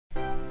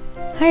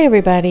Hi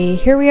everybody,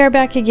 here we are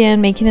back again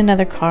making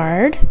another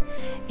card,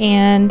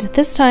 and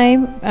this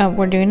time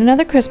we're doing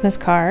another Christmas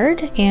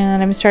card,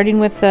 and I'm starting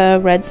with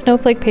the red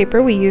snowflake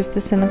paper. We used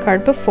this in the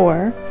card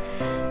before,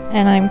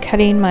 and I'm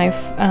cutting my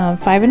 5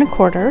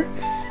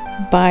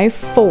 1/4 by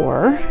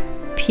 4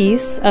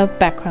 piece of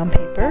background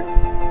paper.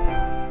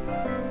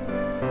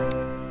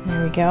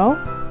 There we go.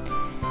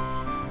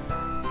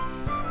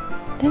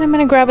 Then I'm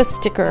going to grab a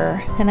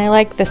sticker, and I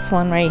like this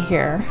one right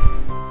here,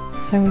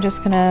 so I'm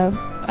just going to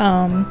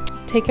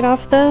take it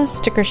off the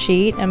sticker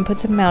sheet and put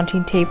some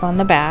mounting tape on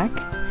the back,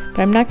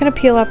 but I'm not going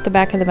to peel off the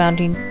back of the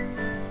mounting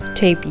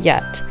tape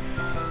yet.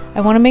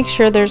 I want to make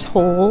sure there's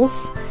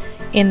holes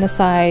in the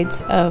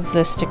sides of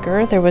the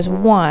sticker. There was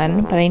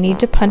one, but I need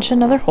to punch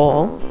another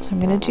hole, so I'm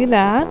going to do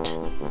that.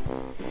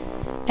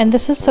 And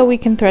this is so we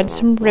can thread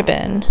some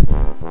ribbon.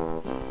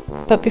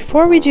 But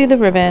before we do the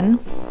ribbon,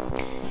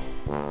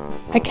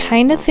 I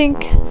kind of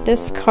think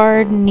this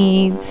card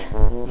needs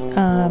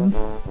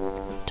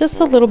just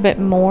a little bit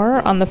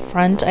more on the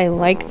front. I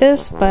like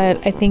this, but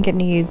I think it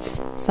needs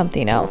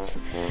something else.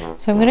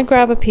 So I'm going to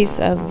grab a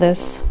piece of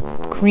this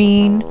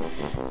green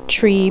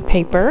tree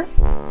paper,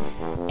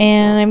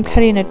 and I'm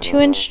cutting a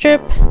 2-inch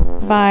strip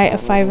by a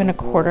 5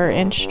 1/4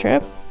 inch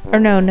strip. Or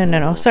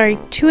no, sorry,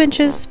 2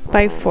 inches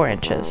by 4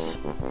 inches.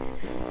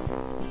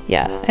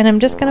 Yeah, and I'm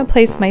just going to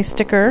place my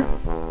sticker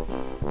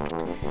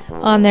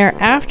on there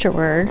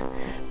afterward,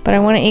 but I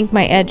want to ink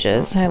my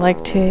edges. I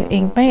like to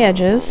ink my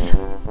edges.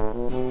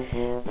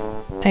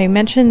 I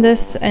mentioned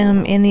this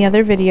in the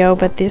other video,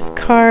 but this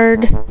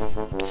card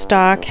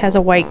stock has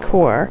a white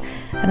core,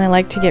 and I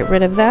like to get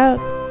rid of that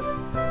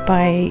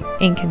by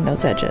inking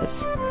those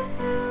edges.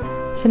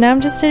 So now I'm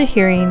just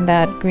adhering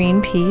that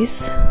green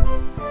piece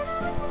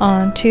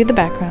onto the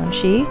background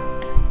sheet.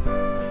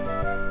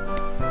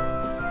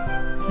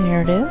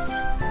 There it is.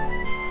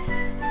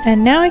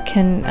 And now I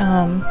can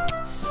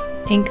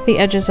ink the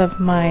edges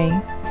of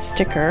my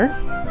sticker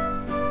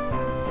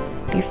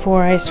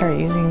before I start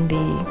using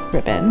the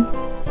ribbon.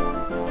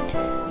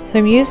 So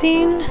I'm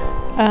using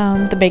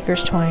the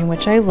baker's twine,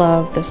 which I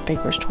love this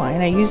baker's twine.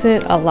 I use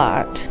it a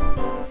lot.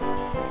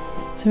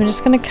 So I'm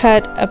just going to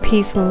cut a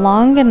piece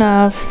long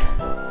enough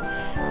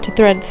to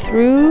thread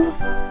through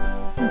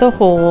the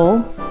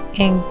hole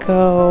and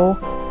go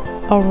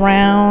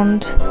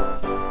around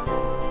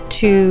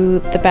to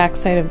the back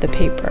side of the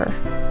paper.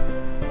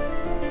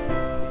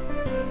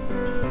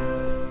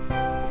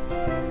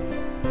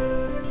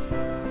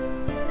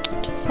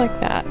 Just like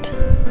that.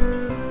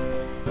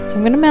 So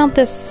I'm going to mount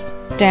this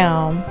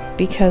down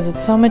because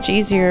it's so much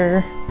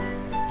easier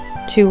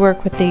to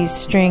work with these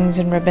strings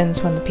and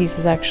ribbons when the piece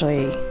is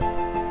actually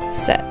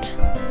set.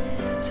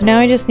 So now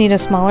I just need a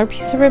smaller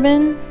piece of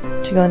ribbon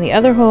to go in the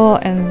other hole,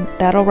 and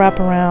that'll wrap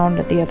around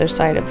the other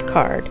side of the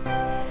card.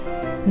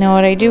 Now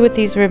what I do with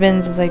these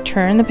ribbons is I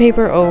turn the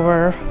paper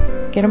over,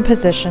 get them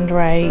positioned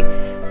right,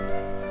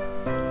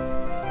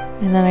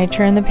 and then I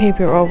turn the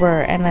paper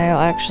over and I'll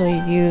actually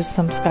use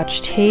some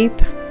Scotch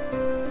tape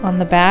on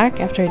the back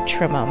after I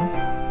trim them.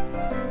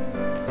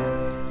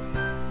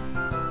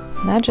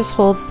 And that just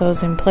holds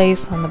those in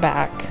place on the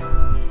back.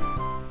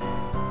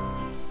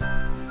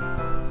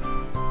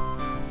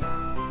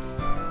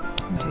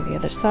 And do the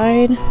other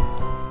side.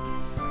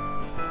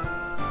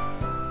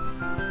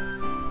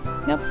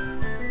 Yep.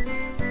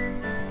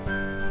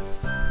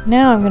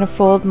 Now I'm going to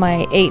fold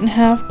my 8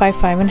 1/2 by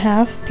 5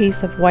 1/2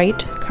 piece of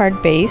white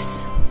card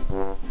base.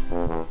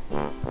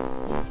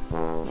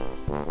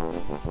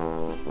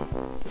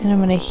 And I'm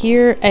going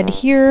to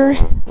adhere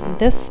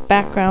this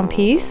background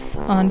piece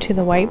onto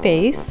the white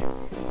base,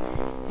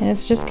 and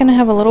it's just going to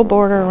have a little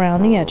border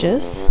around the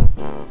edges.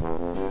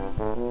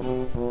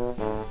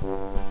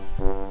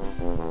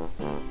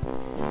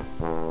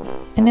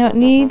 And now it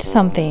needs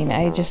something.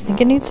 I just think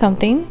it needs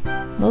something.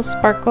 A little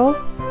sparkle.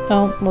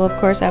 Oh, well, of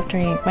course, after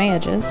I ink my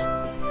edges.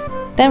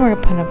 Then we're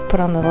going to put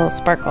on the little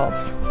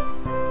sparkles.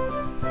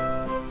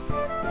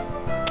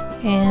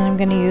 And I'm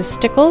going to use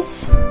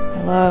stickles.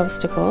 I love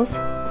stickles.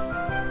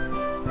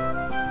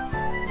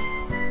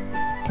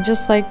 I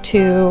just like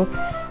to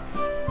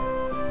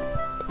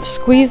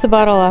squeeze the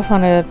bottle off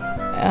on a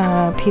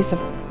piece of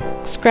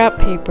scrap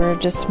paper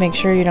just to make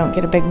sure you don't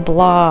get a big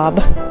blob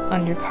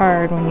on your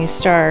card when you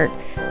start.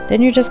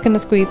 Then you're just going to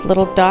squeeze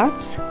little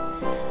dots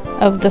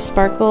of the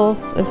sparkle.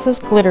 This is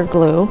glitter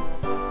glue.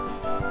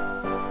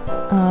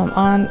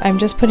 I'm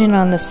just putting it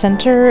on the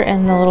center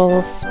and the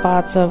little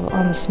spots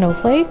on the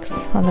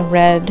snowflakes on the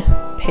red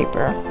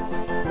paper.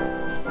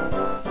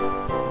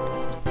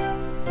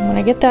 When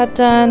I get that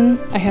done,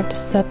 I have to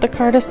set the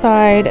card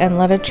aside and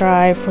let it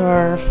dry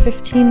for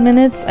 15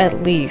 minutes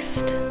at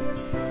least.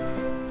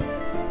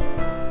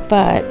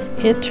 But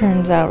it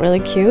turns out really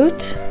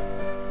cute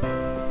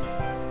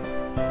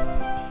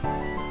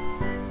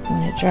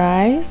when it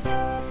dries.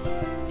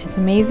 It's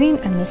amazing,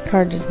 and this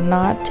card does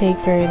not take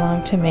very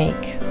long to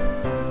make.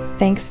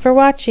 Thanks for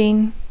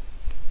watching.